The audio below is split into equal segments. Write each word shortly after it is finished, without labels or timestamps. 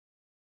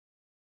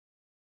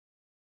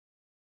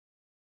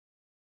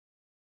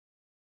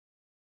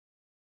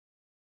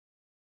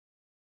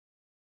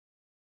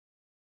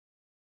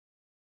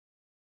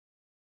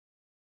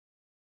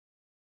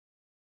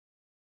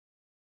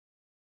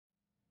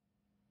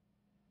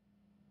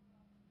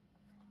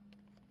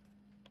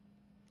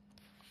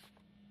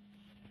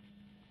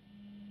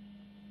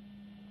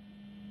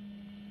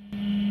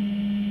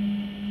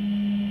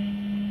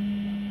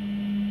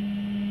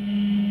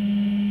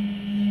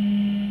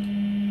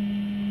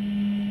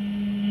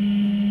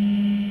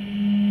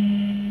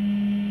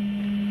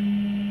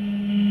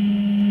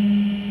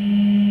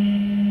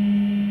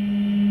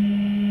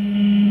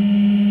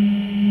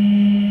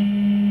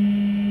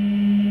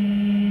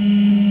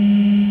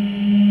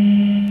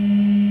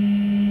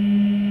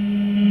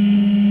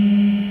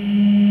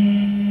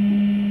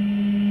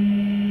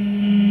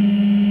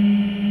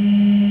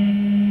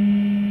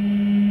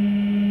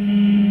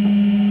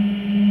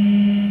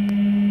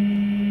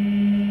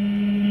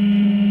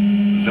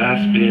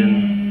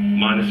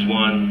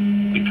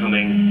-1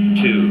 becoming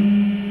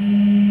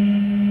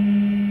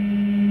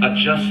 2.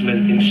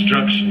 Adjustment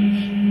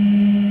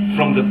instructions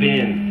from the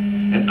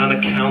bin, an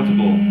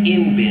unaccountable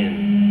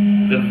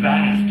in-bin, the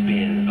vast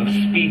bin of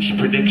speech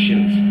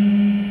predictions,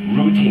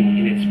 rooting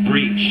in its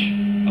breach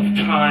of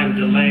time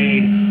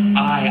delayed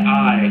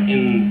I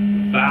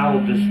in vowel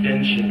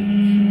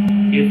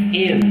distensions. If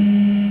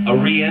in a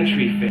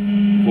re-entry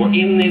phase, for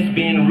in this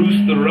bin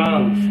roost the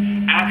rungs,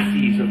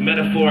 axes of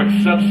metaphoric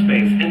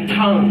subspace, and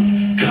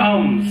tongue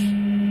comes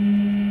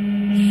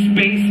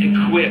space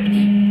equipped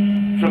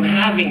from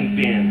having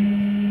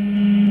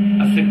been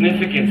a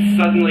significance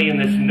suddenly in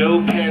this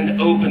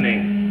no-penned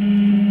opening.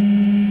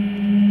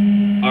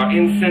 Our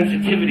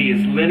insensitivity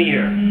is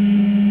linear,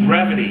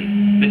 brevity,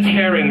 the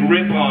tearing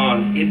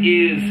rip-on, it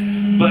is,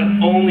 but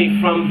only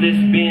from this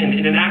bin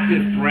in an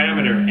active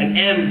parameter, an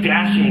M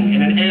dashing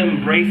and an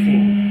M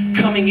bracing,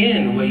 coming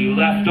in where you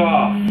left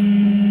off.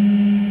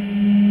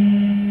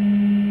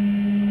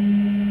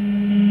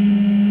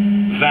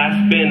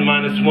 Vast bin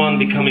 -1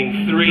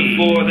 becoming 3.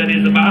 4 that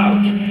is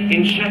about.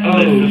 In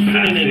checklist of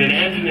synonym and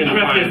antonym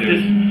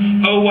finders.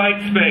 O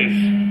white space,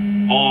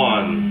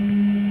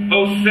 on.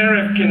 O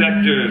serif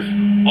connectors,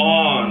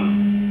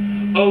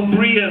 on. O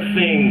bria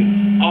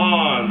thing,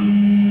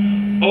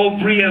 on. O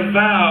bria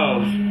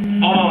vowels,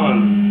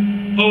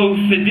 on. O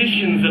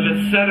seditions of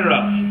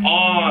etc.,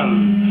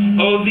 on.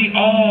 O the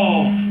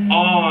all,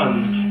 on.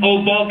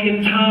 O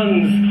Balkan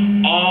tongues,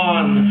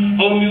 on.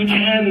 O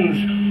mutens,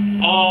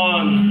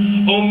 on.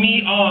 O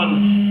me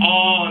on.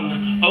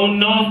 O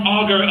north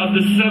augur of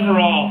the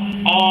Severall,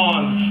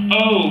 on.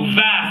 O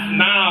vast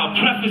now,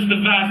 preface the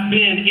vast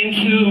bin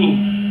into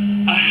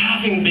a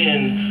having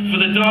been, for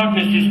the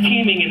darkness is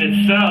teeming in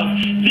itself.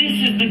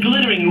 This is the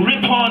glittering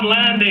rip-on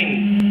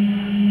landing.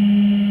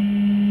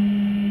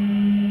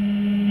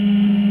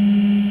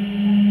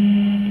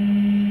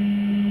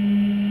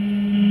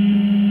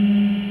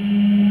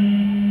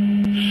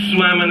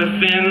 Swam in a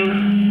fin,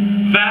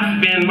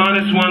 vast bin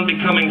 -1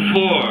 becoming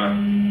 4.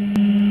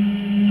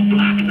 A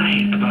black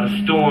night about a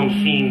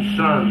storm-seen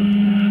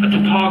sun, a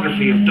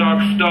topography of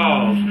dark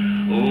stalls,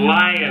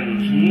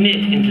 lions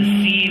knit into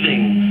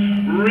seething,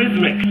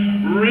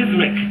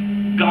 rhythmic,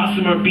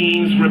 gossamer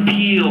beams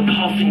repeal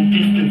pulsing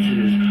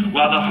distances,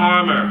 while the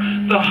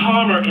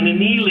harmer in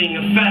annealing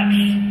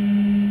effects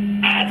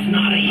adds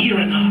not a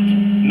hieronaut,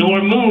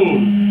 nor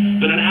moon,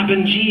 but an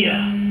apangia,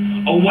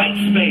 a white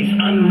space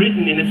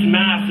unwritten in its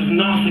mass of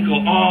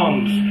nautical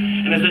arms,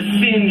 and as a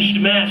singed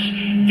mesh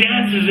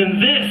dances in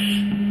this,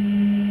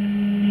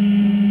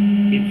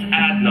 it's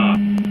adnot.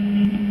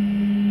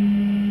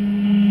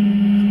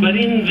 But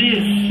in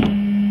this,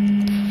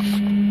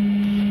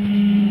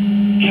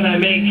 can I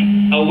make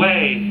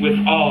away with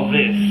all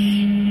this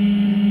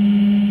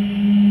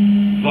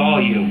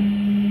volume?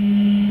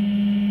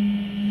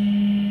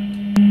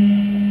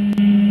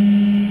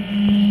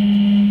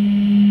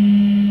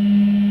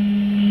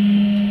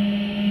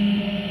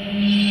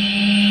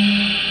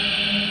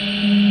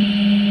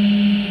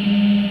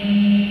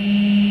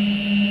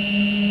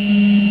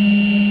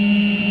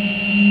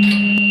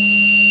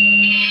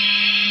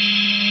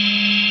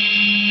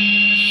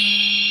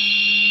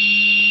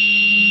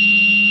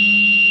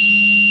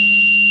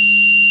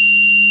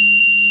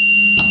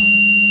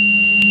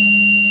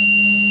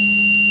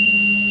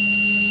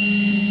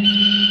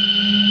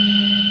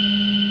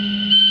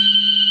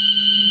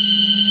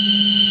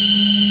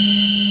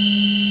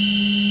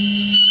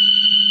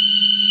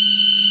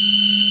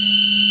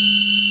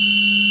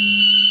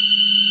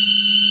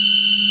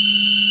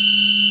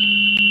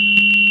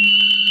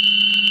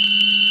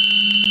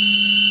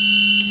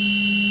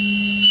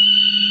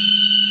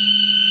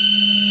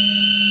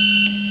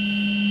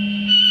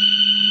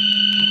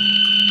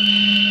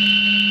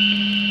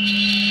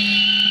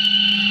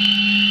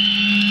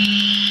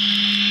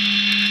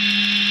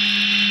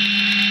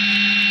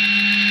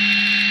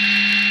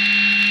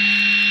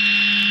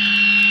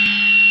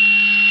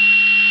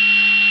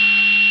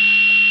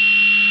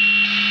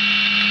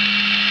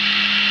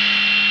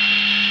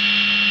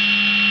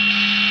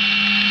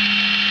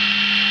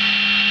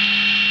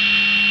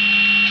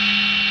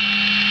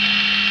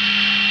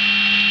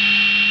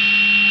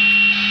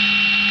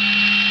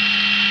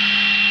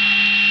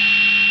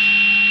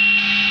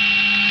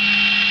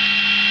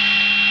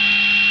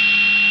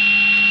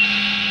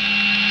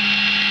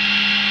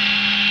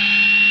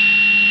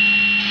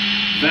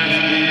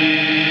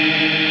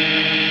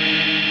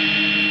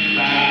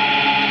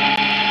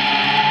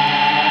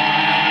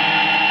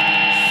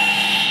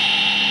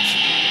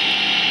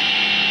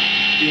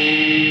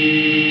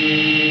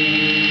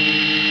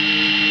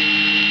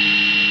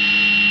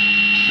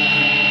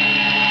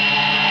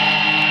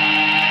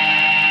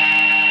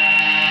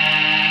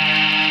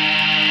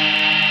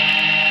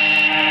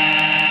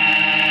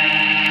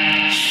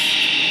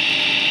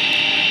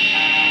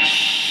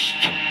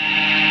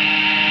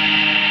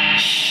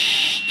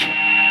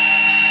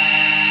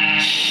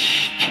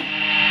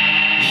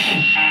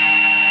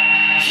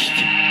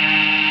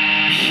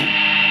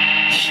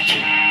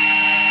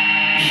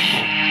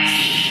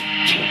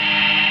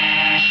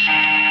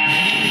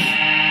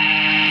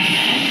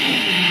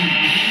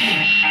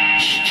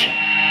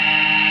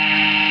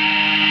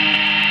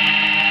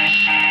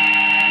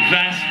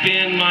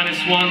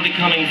 1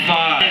 becoming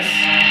 5.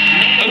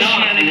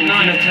 Oceanic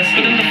night,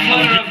 but in the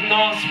flutter of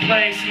North's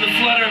place, in the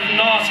flutter of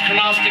North's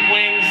chronostic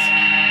wings,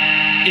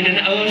 in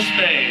an O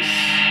space,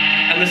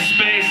 and the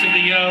space of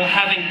the O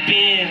having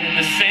been in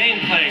the same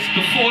place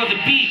before the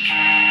beak,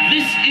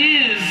 this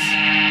is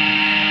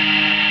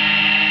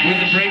where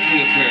the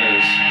breaking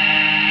occurs.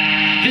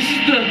 This is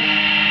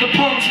the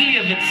ponty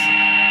of its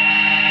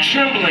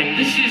trembling.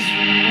 This is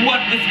what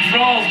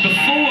withdraws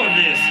before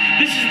this.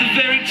 This is the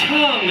very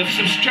tongue of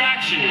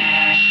subtraction,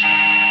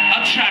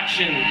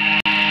 attraction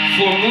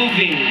for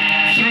moving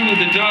through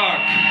the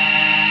dark.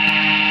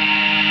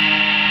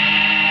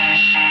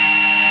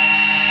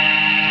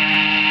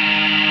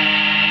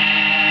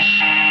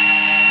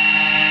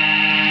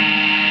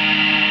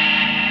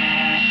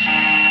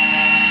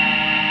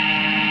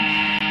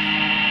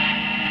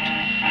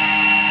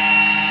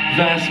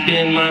 Vaast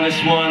bin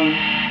 -1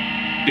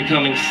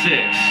 becoming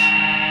 6.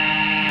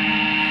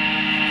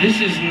 This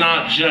is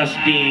not just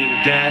being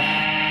death,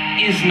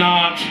 is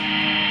not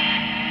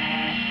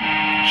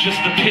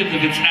just the pith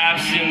of its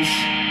absence,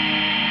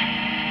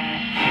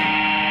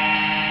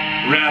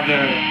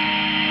 rather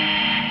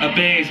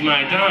obeys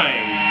my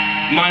dying.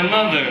 My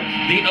mother,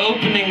 the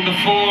opening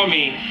before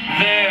me,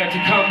 there to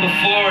come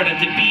before it and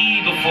to be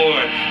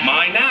before it.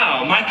 My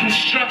now, my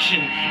construction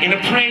in a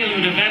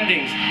prelude of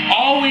endings,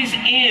 always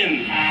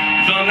in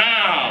the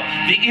now,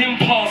 the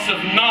impulse of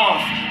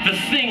North, the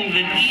thing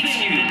that eats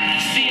you,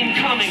 seen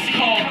coming,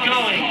 called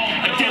going,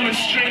 a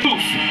demonstration,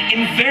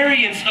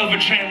 invariance over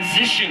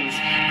transitions,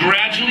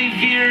 gradually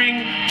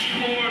veering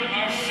toward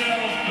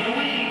ourselves, but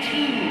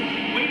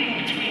waiting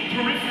between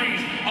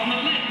peripheries on the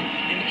lip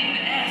and in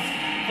S,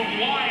 the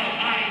while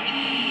I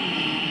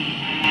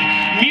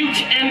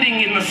mute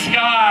ending in the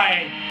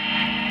sky,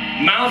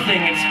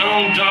 mouthing its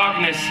own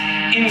darkness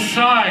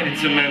inside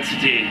its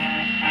immensity.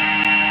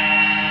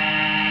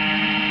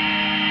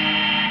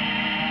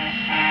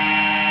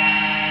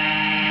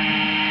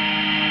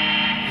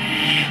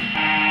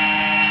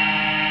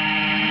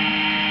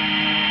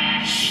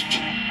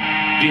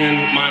 Bin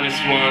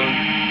 -1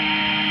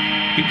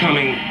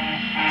 becoming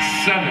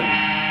 7.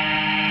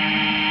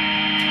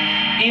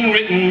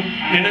 Inwritten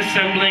in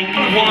assembling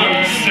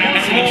ones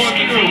and more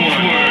obscure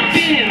ones.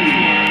 Bins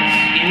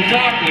in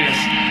darkness,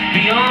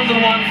 beyond the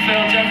one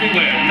felt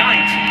everywhere.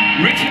 Night,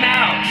 written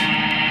out.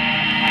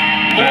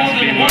 More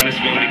than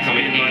 -1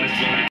 becoming 8.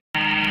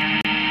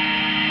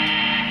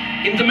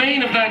 In the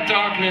main of that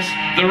darkness,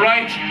 the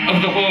right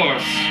of the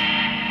horse,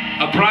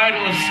 a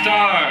bridle of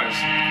stars,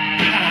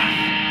 path,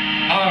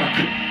 arc,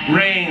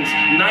 reins,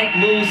 night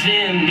moves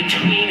in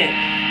between it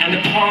and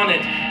upon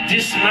it,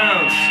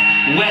 dismounts,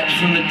 wet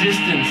from the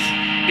distance.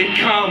 It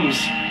comes,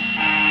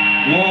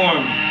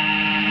 warm,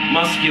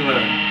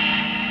 muscular.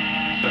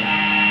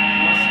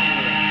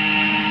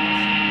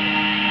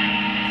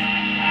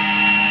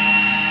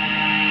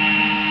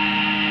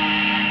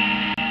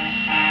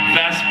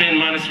 Vaast bin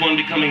 -1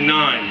 becoming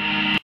 9.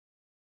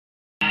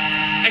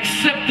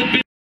 Accept the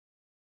bit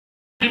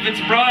of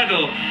its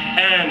bridle,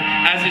 and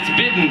as it's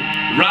bidden,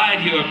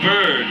 ride your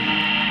bird.